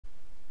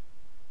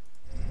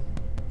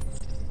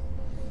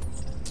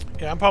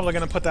Yeah, I'm probably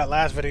gonna put that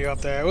last video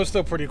up there. It was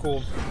still pretty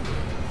cool.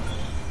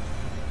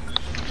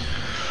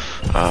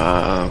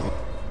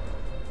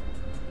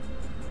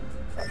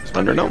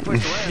 Thunder, no.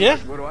 Yeah.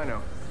 What do I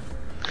know?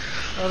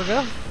 How'd it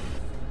go?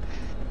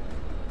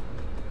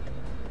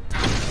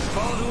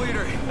 Follow the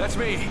leader. That's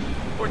me.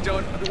 Or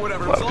don't.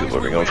 Whatever. A lot of people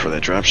are going for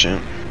that drop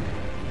shot.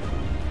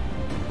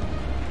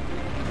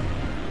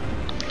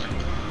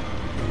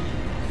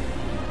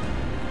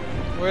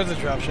 Where's the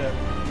drop shot?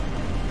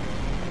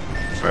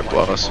 Right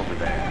below us.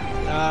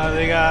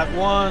 They got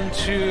 1,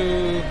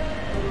 2,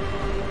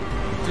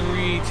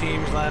 3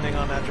 teams landing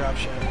on that drop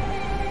shot.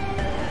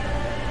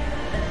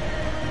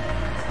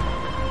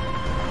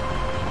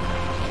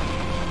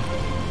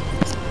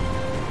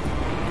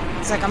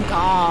 It's like I'm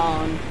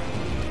gone.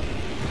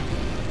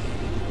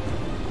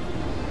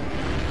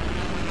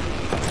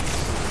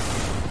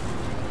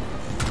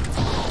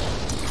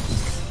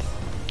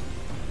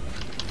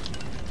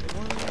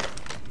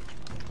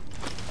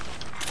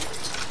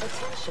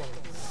 Attention.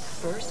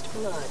 First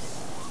blood.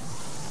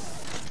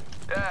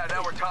 Yeah,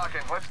 now we're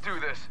talking. Let's do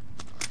this.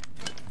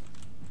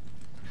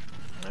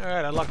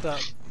 Alright, I lucked up.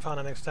 Found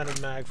an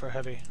extended mag for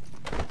heavy.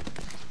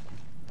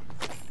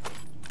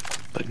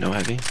 But no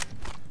heavy.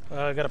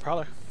 I got a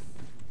prowler.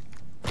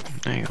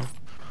 There you go.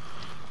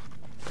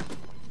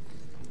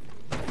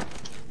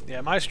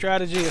 Yeah, my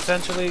strategy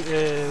essentially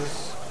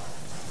is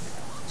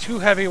 2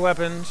 heavy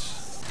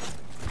weapons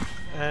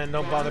and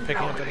don't bother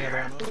picking up any other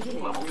ammo.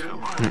 Level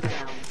 2.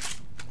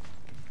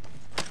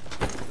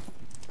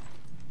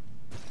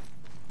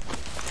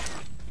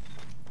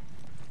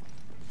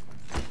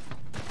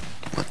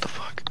 What the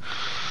fuck?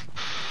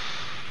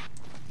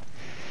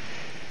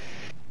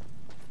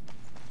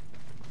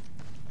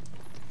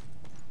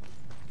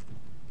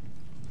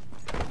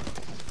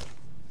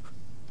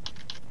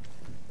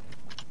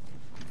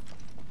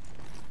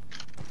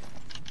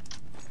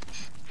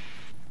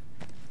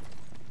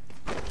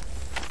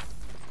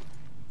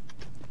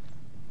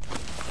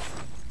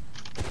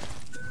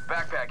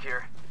 Backpack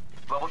here.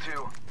 Level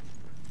 2.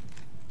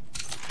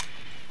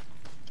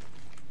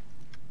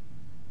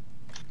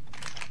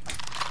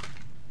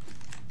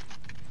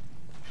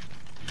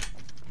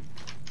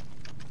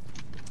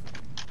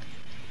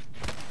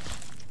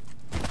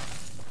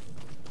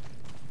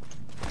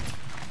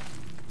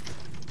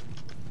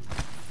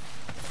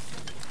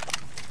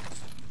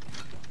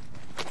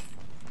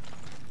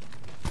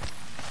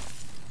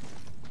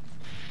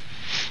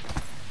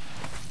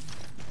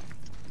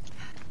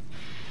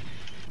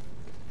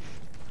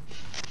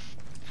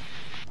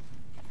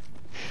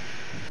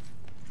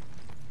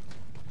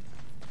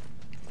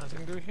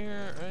 Nothing through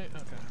here, right?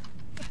 Okay.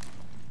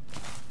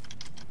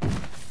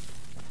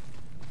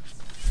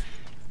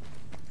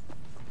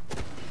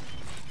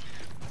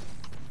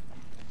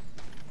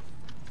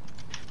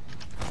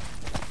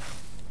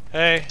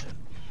 Hey.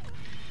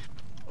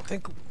 I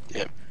think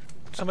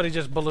somebody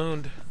just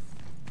ballooned.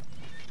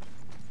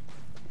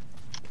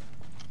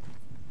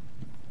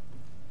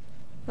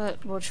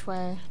 But which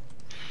way?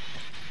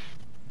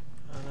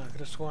 I don't know, I could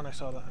have sworn I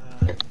saw that.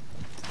 Yeah,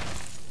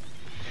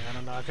 I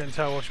don't know, I couldn't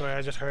tell which way,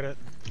 I just heard it.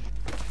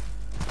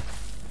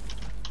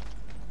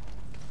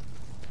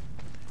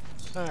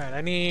 Alright,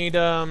 I need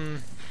I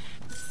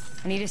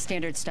need a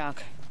standard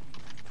stock.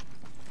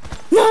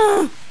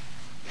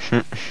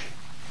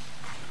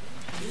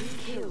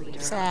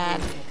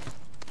 Sad.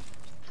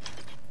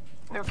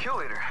 New kill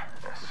leader.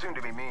 Soon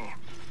to be me.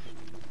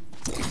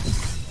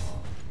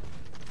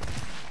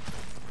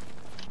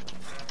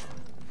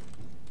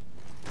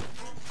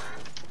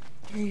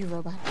 Here you,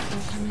 robot.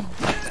 I'm coming.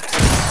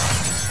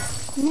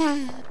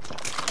 Nah.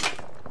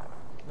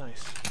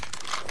 nice.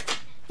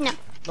 No.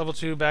 Level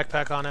 2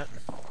 backpack on it.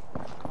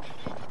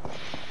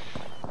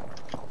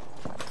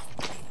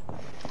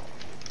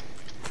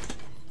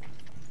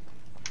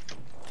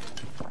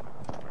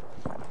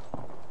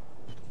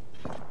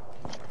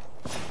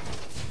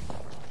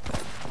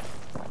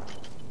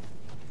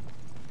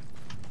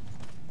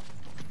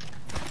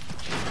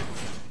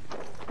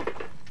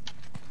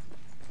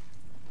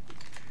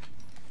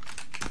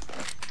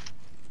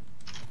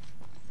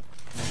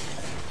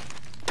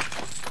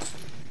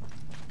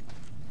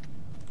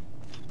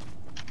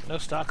 No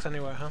stocks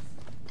anywhere, huh?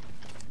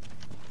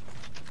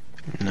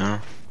 No.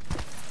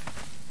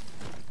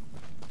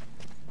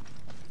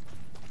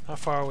 How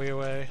far are we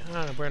away?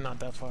 We're not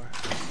that far.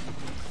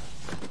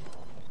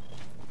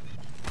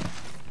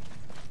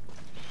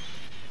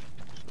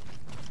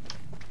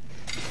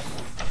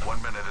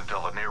 One minute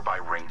until the nearby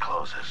ring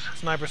closes.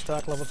 Sniper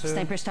stock, level 2.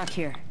 Sniper stock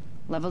here.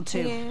 Level 2.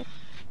 Yeah.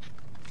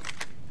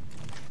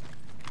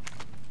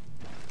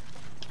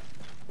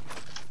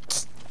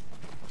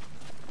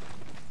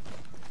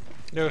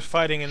 There was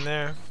fighting in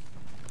there.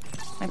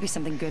 Might be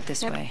something good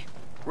this way.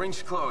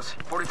 Ring's close.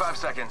 45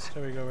 seconds.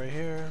 There we go, right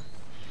here.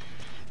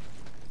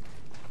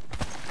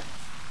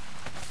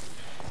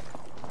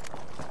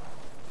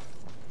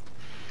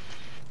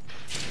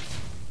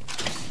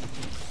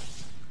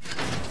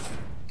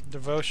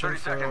 Devotion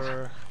 30 seconds.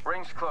 for...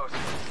 Ring's close.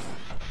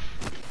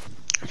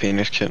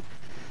 Phoenix kit.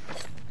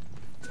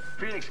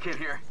 Phoenix kit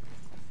here.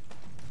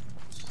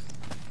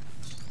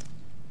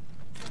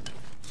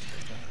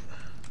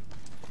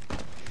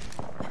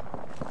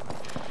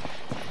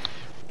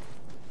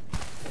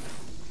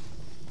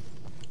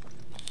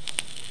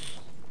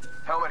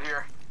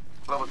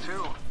 Level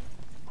 2.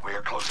 We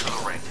are close to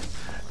the ring.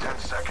 10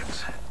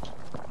 seconds.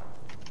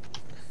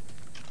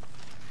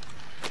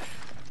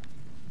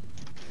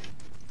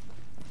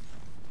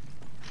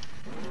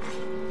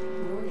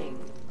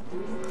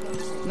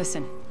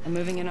 Listen, I'm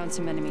moving in on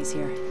some enemies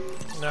here.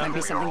 No, Might be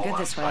there's something good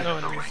this way. no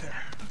enemies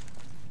there.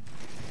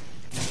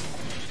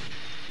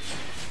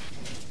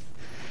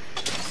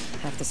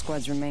 Half the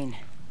squads remain.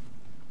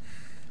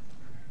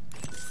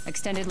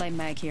 Extended light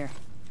mag here.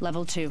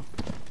 Level 2.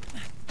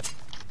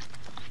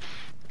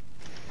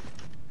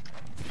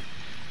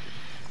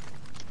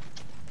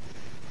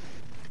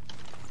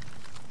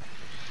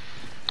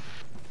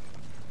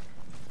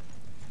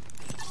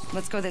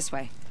 Let's go this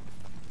way.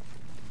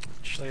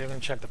 Actually, I'm gonna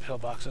check the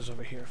pillboxes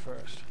over here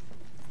first.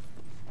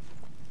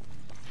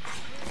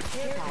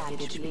 Care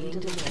package being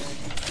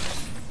delivered.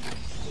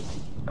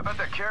 I bet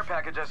that care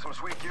package has some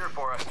sweet gear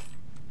for us.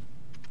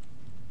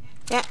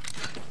 Yeah.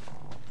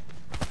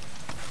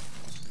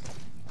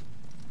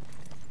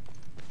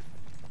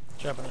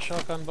 Dropping a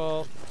shotgun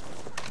bolt.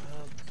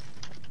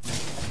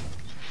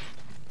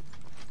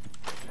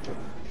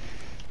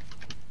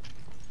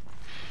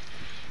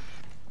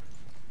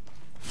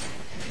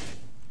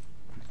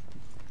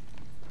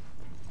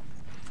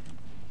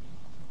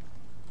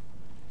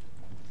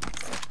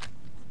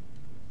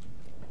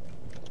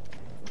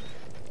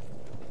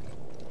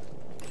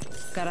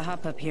 Got a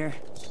hop up here.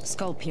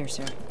 Skull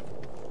piercer.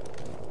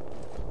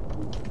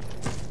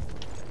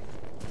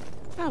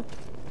 Oh.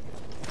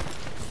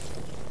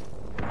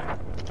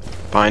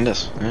 Behind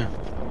us. Yeah.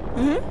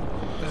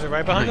 Mm-hmm. Is it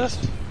right behind us?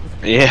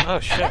 Yeah. Oh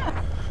shit.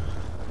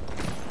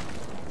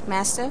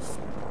 Mastiff.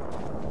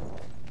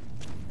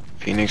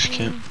 Phoenix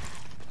kit.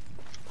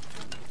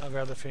 I'll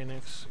grab the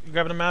Phoenix. You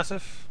grabbing a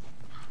Massive?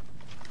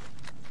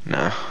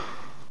 Nah.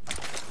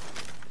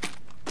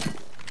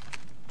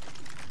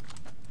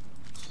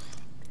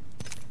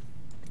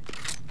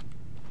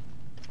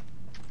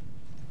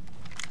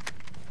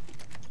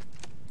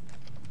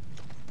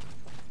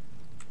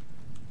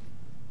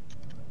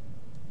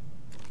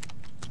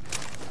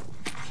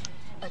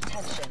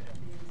 Attention.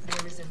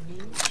 There is a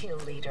new kill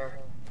leader.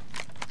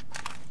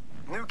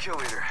 New kill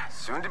leader.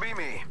 Soon to be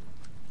me.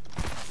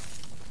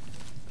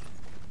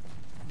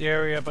 The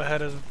area up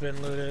ahead has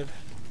been looted.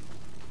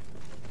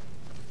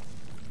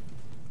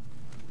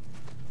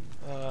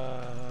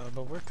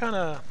 But we're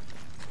kinda...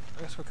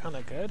 I guess we're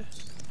kinda good.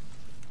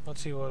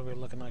 Let's see what we're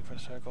looking like for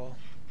circle.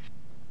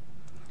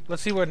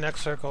 Let's see where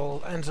next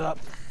circle ends up.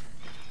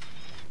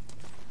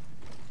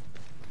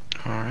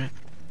 Alright.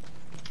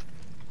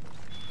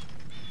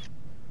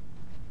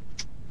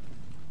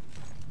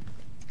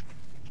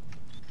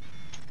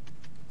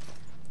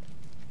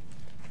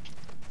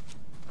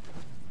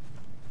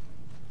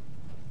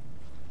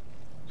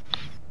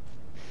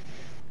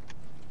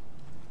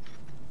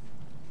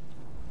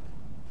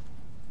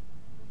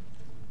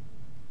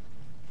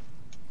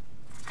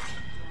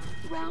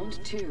 Round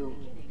 2.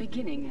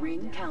 Beginning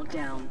ring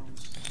countdown.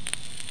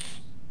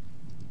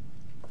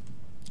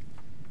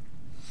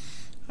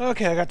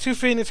 Okay, I got 2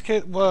 Phoenix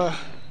kit. Oh,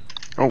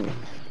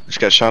 just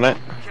got shot at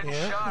Getting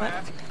Yeah. shot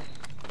at.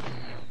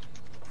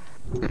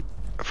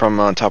 from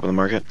on top of the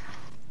market.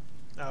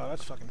 Oh,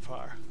 that's fucking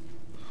far.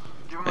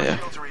 Give him my Yeah.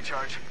 shield to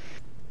recharge.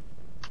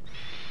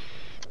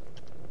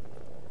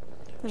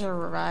 There's a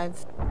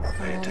revive.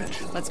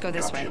 Let's go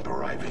this way.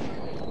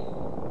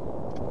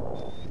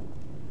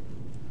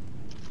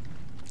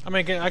 I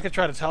mean, I could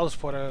try to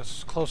teleport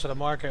us closer to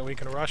market. We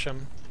can rush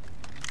them.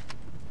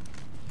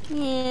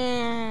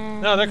 Yeah.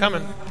 No, they're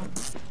coming.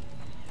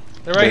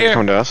 They're right here.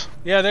 Come to us.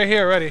 Yeah, they're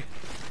here already.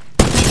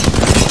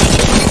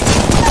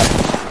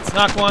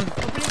 Knocked one.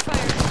 Opening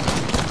fire.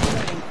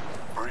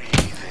 Breathe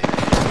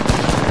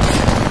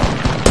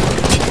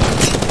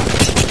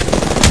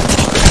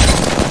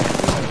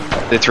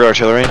They threw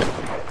artillery.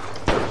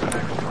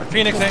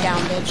 Phoenix Get thing. down,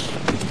 bitch.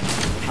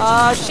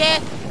 Oh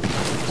shit.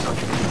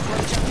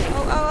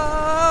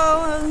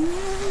 Oh.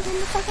 Get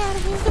the fuck out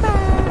of here. Goodbye.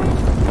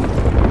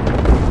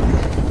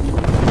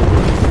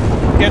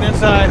 Get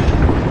inside.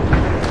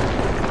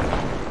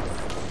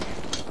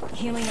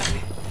 Healing up.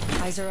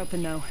 Eyes are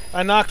open though.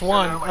 I knocked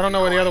one. I don't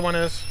know where the other one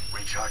is.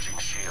 recharging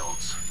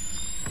shields.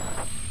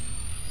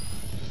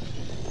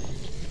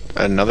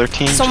 Another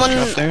team Someone-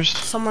 just dropped theirs.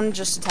 Someone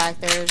just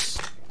attacked their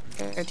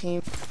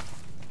team.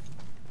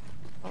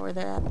 Where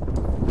they're at.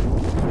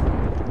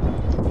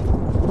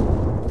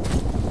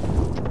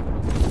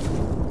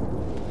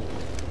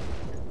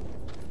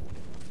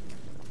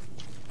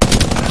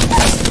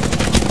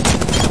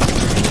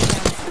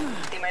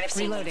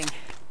 Reloading.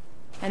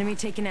 Enemy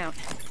taken out.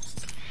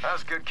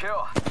 That's a good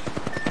kill.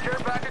 Care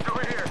package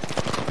over here.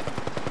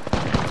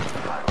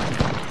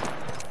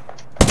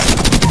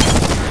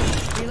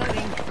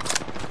 Reloading.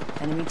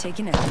 Enemy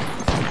taken out.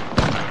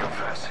 I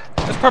confess.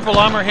 There's purple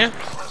armor here.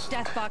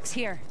 Death box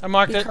here. I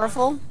marked Be it.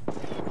 careful.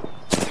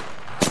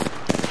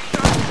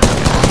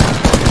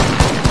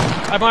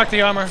 I marked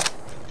the armor.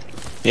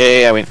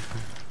 Yeah, wait.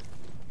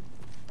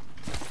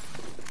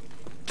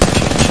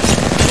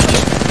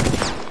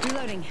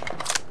 Reloading.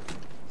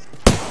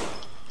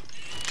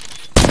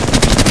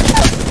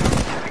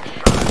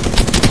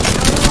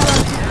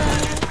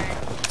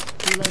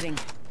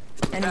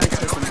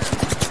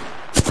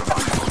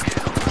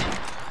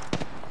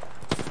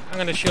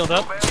 a shield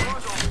up.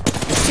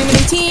 Too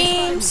many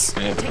teams.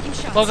 Yeah. Taking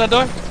shots. Close that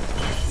door.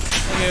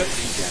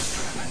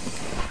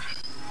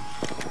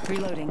 Thank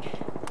Reloading.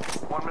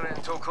 1 minute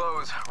until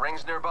close.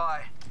 Rings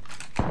nearby.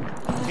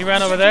 you. He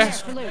ran over there.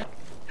 Reload.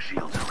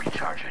 Shields are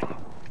recharging.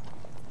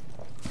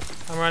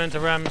 I'm running to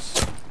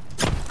Rems.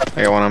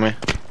 I got one on me.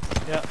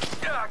 Yeah.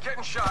 Yeah,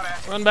 getting shot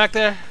at. Run back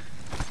there.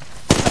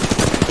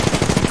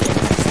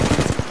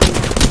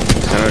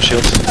 I know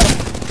shields.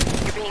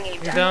 You're being aimed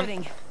He's at. down.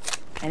 Reloading.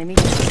 Enemy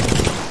down.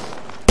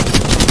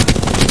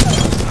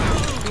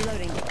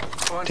 Reloading.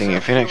 Dang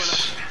it,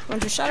 Phoenix.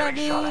 When'd you shot at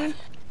me?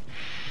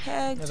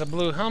 Heck. There's a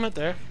blue helmet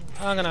there.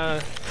 I'm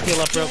gonna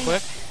heal up real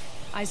quick.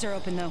 Eyes are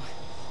open though.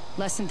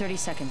 Less than 30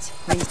 seconds.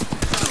 Rings.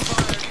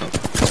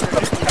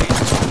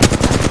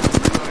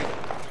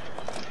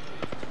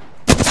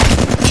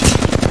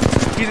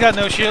 He's got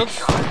no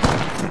shields.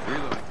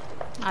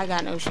 I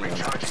got no shield.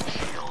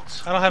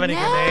 I don't have any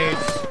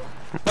grenades.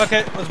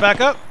 Okay, let's back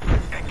up.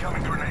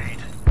 Incoming grenade.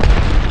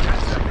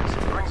 10 seconds.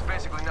 Rings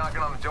basically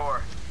knocking on the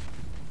door.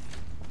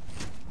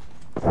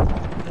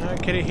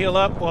 Alright, kitty, heal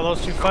up while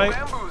those two fight.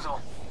 Bamboozle.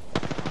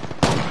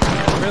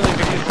 Really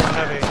could use more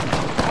heavy.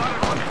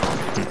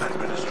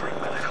 Administering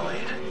medical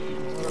aid.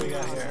 What do we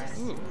got here?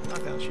 Ooh,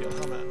 knockdown shield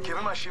helmet.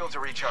 Giving my shield to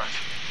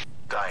recharge.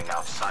 Dying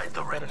outside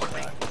the ring with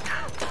me.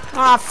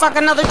 Ah, fuck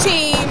another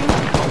team.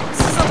 This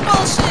is some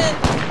bullshit.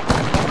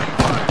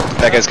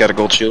 That guy's got a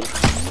gold shield.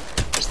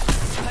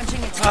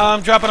 Punching it.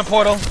 I'm dropping a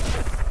portal.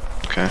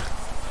 Okay.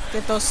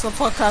 Get those the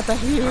fuck out of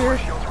here.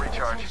 Shield to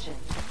recharge.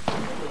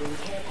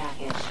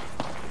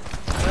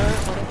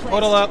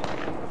 Portal up.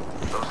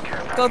 Those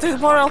care Go through the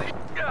portal.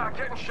 Yeah,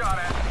 getting shot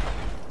at.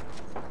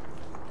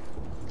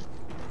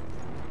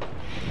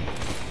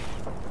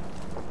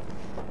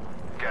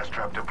 Gas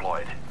trap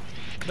deployed.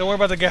 Don't worry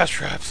about the gas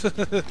traps.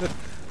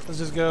 Let's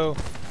just go.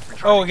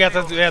 Oh, we got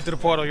through the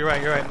portal. You're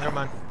right. Never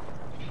mind.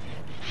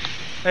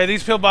 Hey,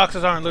 these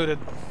pillboxes aren't looted.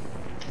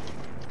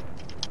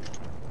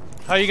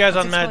 How you guys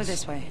on Explore meds?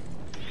 this way.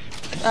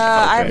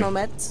 I have no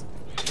meds.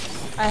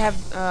 I have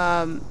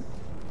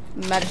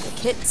med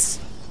kits.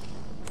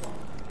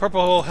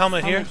 Purple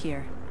helmet here. Helmet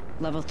here.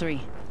 Level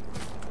 3.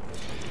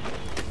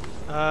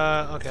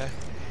 Okay.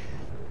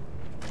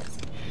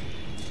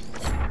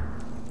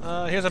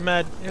 Here's a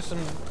med.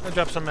 I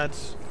dropped some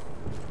meds.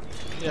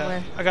 Yeah,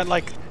 Where? I got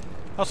like.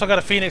 Also got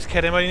a Phoenix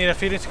kit. Anybody need a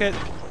Phoenix kit?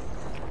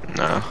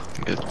 No,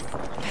 I'm good.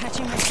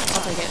 Patching myself.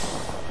 I'll take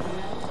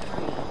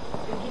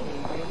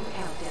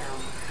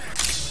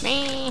it.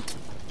 Me.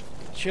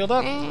 Shield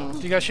up.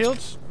 You got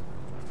shields?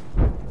 I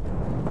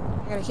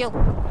gotta heal.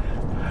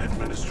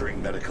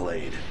 Administering medical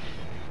aid.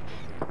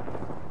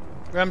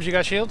 Rems, you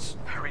got shields?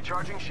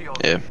 Recharging shield.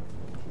 Yeah.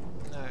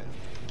 Alright.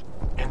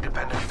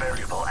 Independent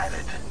variable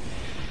added.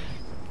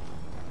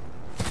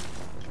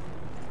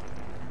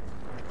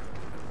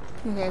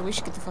 Okay, we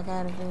should get the fuck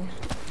out of here.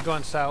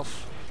 Going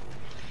south.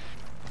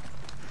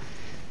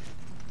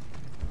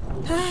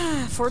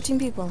 14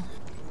 people.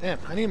 Damn,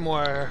 I need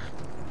more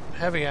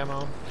heavy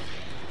ammo.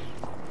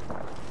 I'm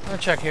gonna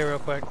check here real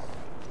quick.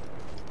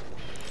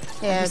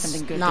 Yeah, it's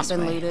something good not this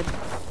been way. looted.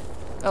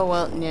 Oh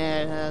well,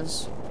 yeah, it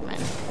has. Man.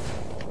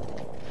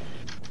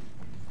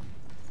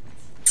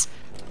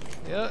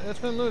 Yeah, it's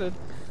been looted.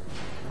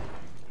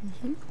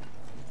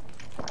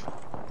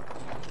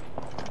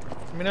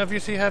 Let me know if you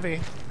see heavy.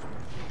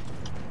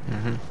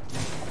 Mm-hmm.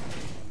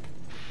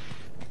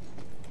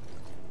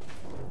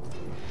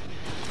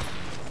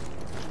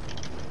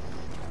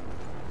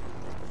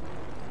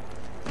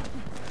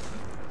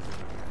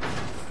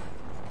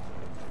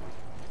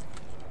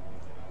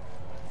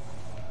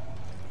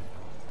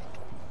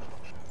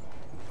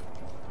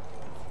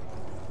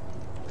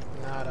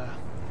 Nada.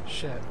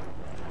 Shit.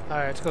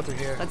 Alright, let's go through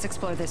here. Let's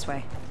explore this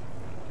way.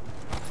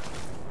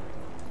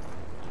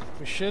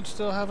 We should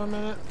still have a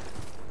minute.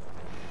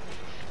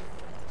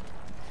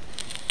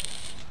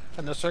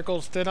 And the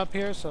circle's thin up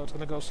here, so it's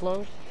gonna go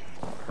slow.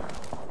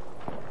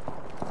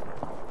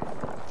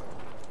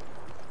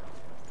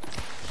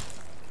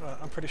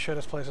 I'm pretty sure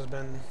this place has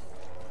been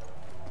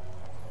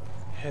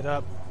hit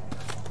up.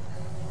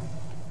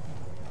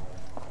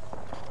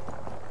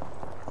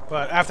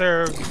 But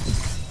after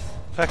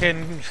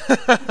fucking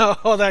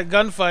all that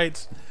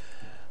gunfights,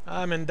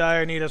 I'm in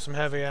dire need of some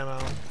heavy ammo.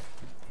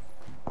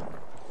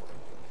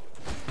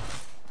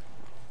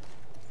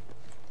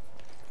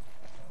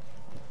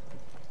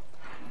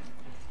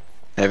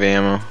 Heavy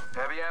ammo.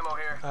 Heavy ammo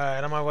here.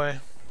 Alright, on my way.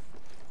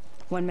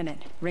 1 minute.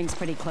 Ring's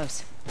pretty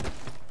close.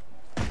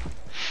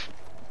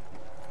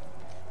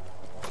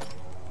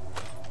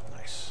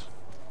 Nice.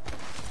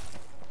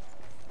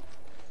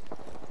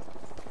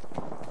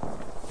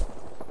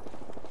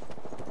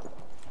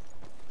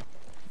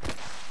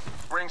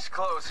 Rings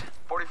close.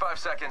 45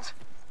 seconds.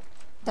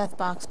 Death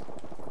box.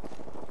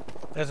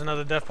 There's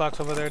another death box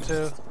over there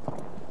too.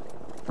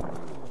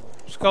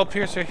 Skull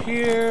piercer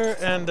here,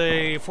 and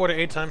a 4 to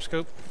 8 time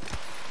scope.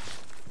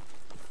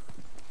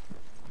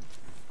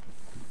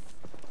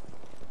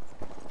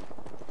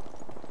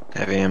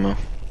 Heavy ammo.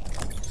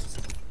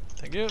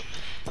 Thank you.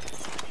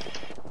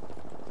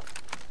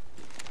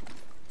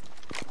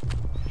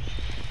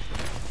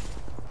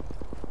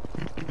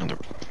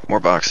 More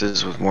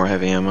boxes with more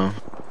heavy ammo.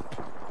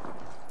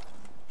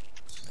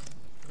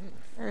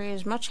 There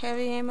is much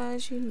heavy ammo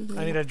as you need.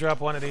 I need to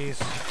drop one of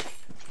these.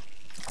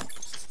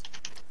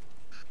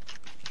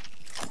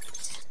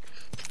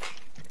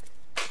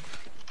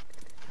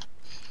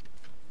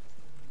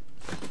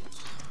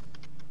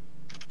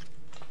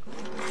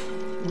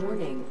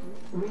 Warning.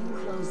 Ring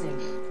closing.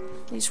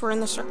 At least we're in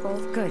the circle.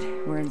 Good,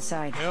 we're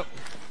inside. Yep.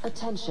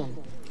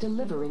 Attention.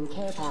 Delivering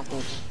care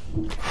package.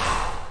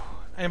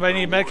 Anybody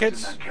need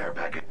medkits? Care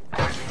package.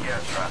 Placing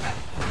gas trap.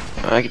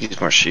 I could use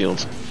more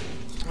shields.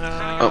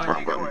 Oh,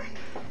 wrong button.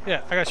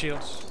 Yeah, I got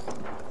shields.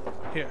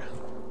 Here.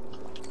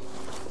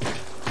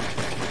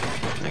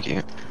 Thank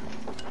you.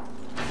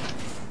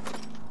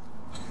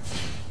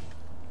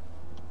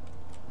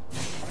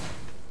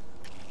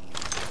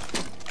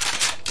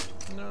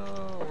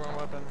 No, wrong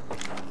weapon.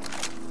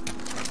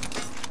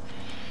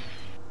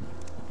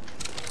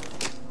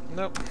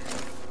 Nope.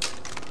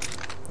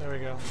 There we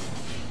go.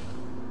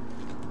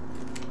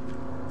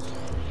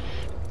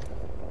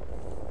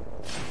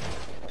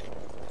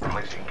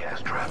 Placing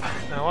gas trap.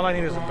 Now all I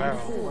need is a barrel.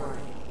 4.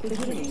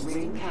 Beginning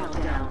ring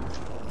countdown.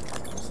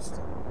 There's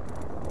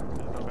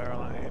no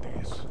barrel on any of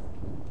these.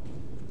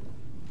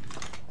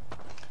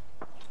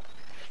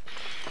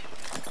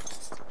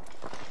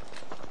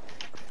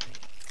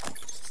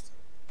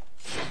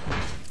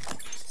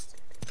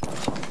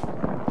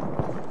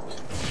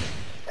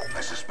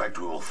 I suspect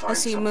we will I find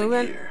see something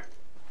movement here.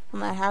 on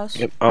that house.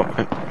 Yep. Oh,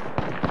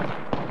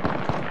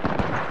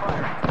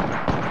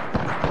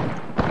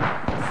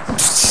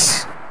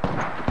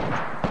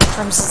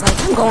 I'm just like,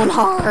 I'm going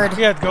hard.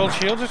 He had gold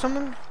shields or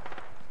something?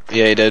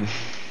 yeah, he did.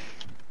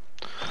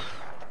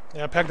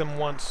 Yeah, I pegged him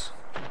once.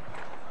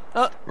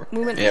 Oh,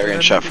 movement. Yeah, we're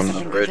getting shot from the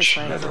Something bridge. this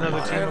way. There's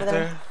another team Over up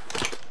there.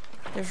 there.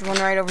 There's one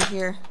right over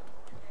here.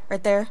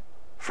 Right there.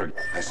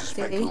 I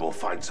suspect See? we will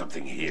find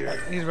something here.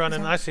 He's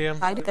running. I see him.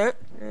 Right there.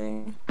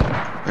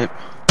 Yep.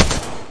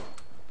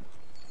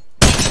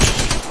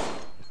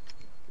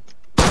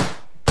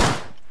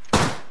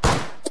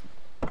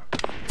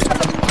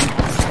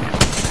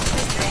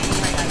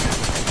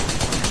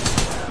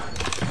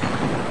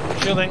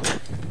 Shielding.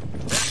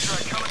 Gas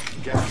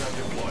trap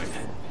deployed.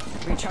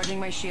 Recharging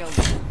my shield.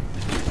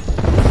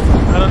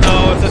 I don't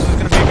know if this is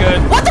gonna be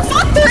good. What the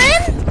fuck? They're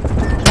in?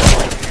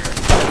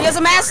 He has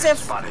a mastiff.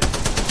 Spotted.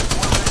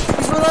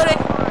 He's reloading.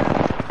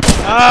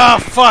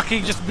 Ah, fuck!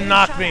 He just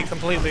knocked me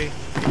completely.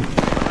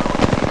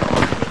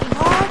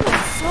 What the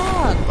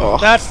fuck? Oh.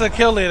 That's the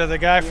kill leader, the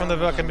guy from the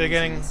fucking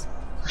beginning.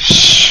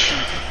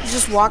 He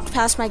just walked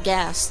past my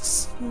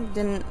ghasts.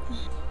 Didn't.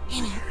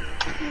 Damn it.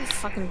 You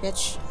fucking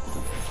bitch.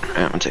 Alright,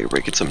 I'm gonna take a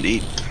break, get something to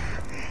eat.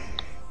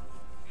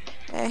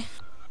 Okay.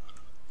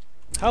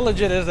 How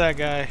legit is that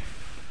guy?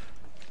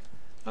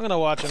 I'm gonna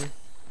watch him.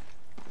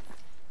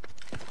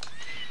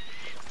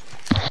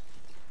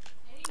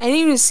 I didn't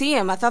even see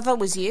him. I thought that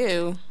was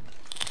you.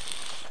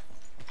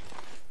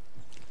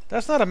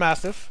 That's not a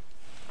mastiff.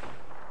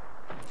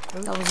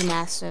 That was a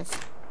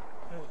mastiff.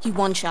 He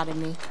one-shotted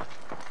me.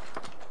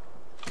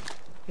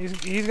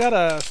 He's got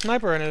a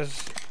sniper in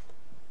his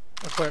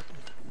equip.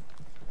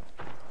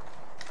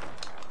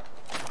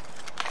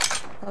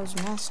 That was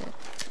massive.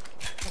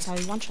 That's how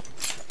he one-shot.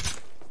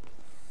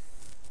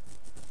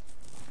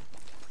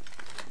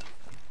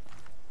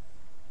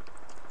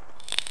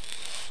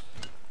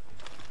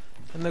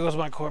 And there goes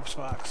my corpse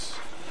box.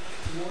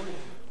 Warning.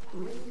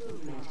 Ring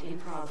movement in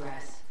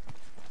progress.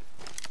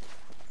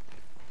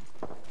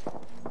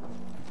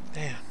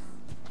 Damn.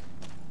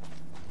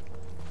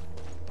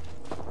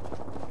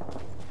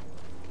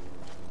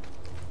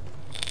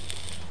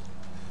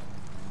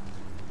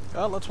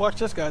 Oh, let's watch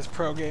this guy's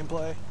pro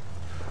gameplay.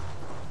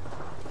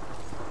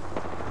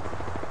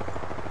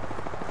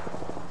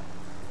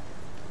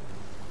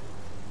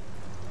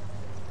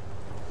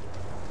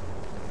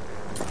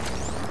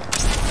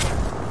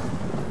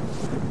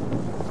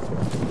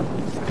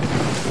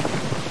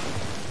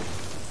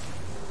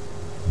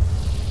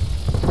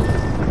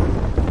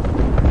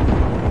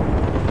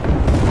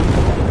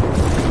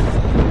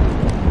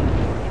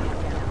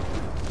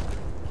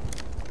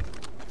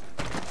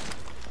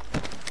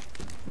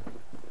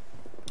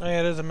 Oh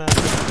yeah, it is a map.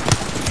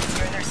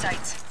 You're in their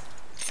sights.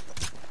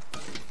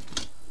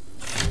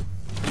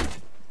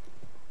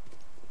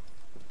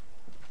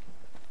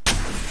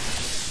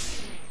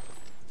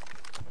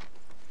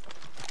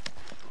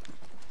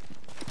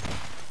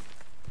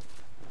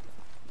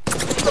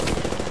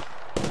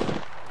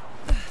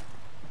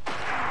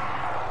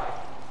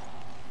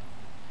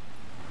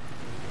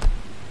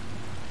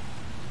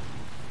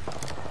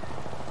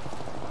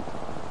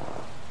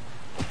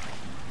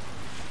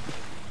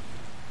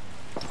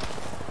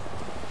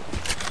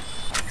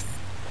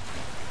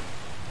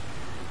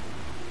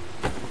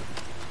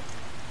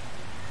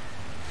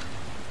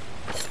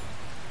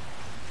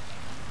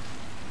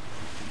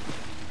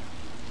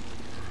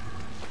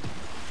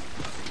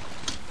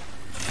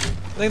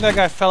 I think that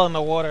guy fell in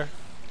the water.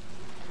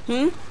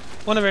 Hmm?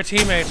 One of our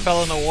teammates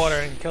fell in the water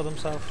and killed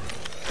himself.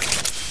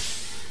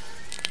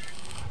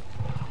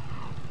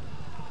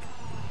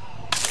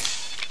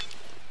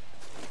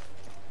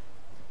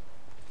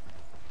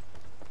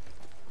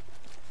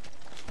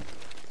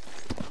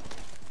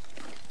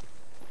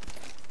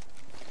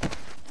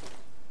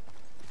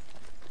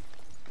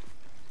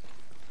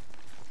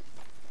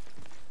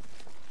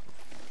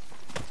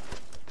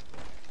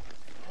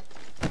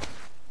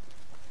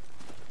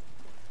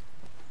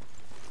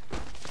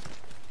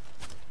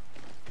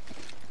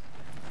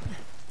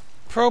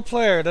 Pro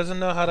player doesn't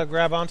know how to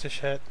grab onto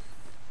shit.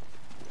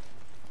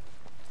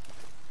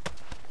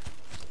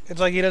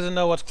 It's like he doesn't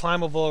know what's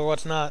climbable or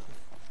what's not.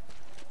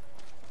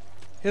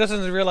 He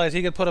doesn't realize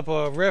he could put up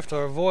a rift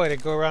or a void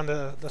and go around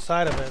the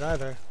side of it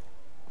either.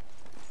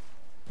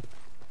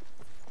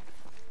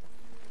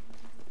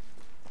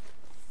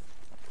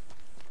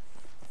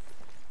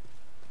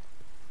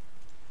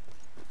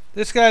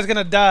 This guy's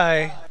gonna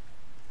die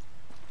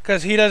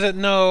because he doesn't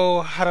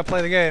know how to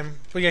play the game,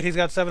 but yet he's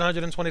got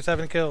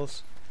 727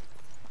 kills.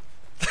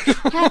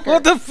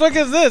 What the fuck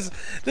is this?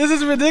 This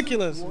is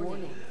ridiculous.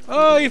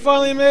 Oh, he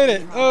finally made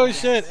it. Oh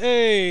shit,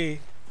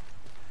 hey.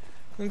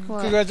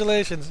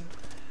 Congratulations.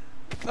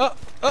 Oh,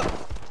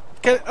 oh,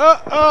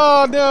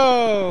 oh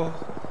no.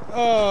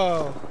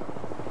 Oh.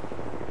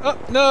 Oh,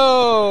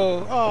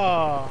 no.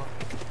 Oh.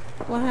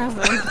 What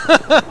happened?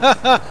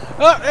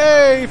 Oh,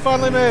 hey, he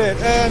finally made it.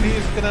 And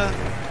he's gonna...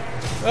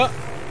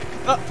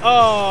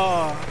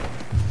 oh.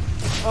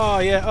 Oh,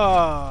 yeah,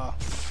 oh.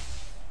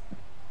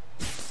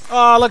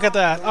 Oh, look at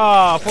that.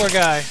 Oh, poor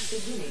guy.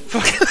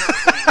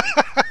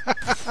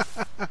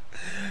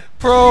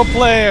 Pro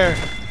player.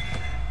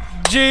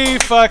 G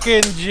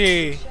fucking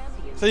G.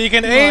 So you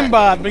can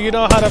aimbot, but you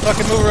know how to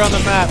fucking move around the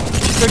map.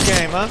 Good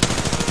game, huh?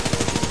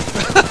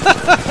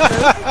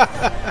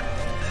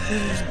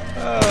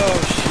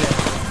 Oh, shit.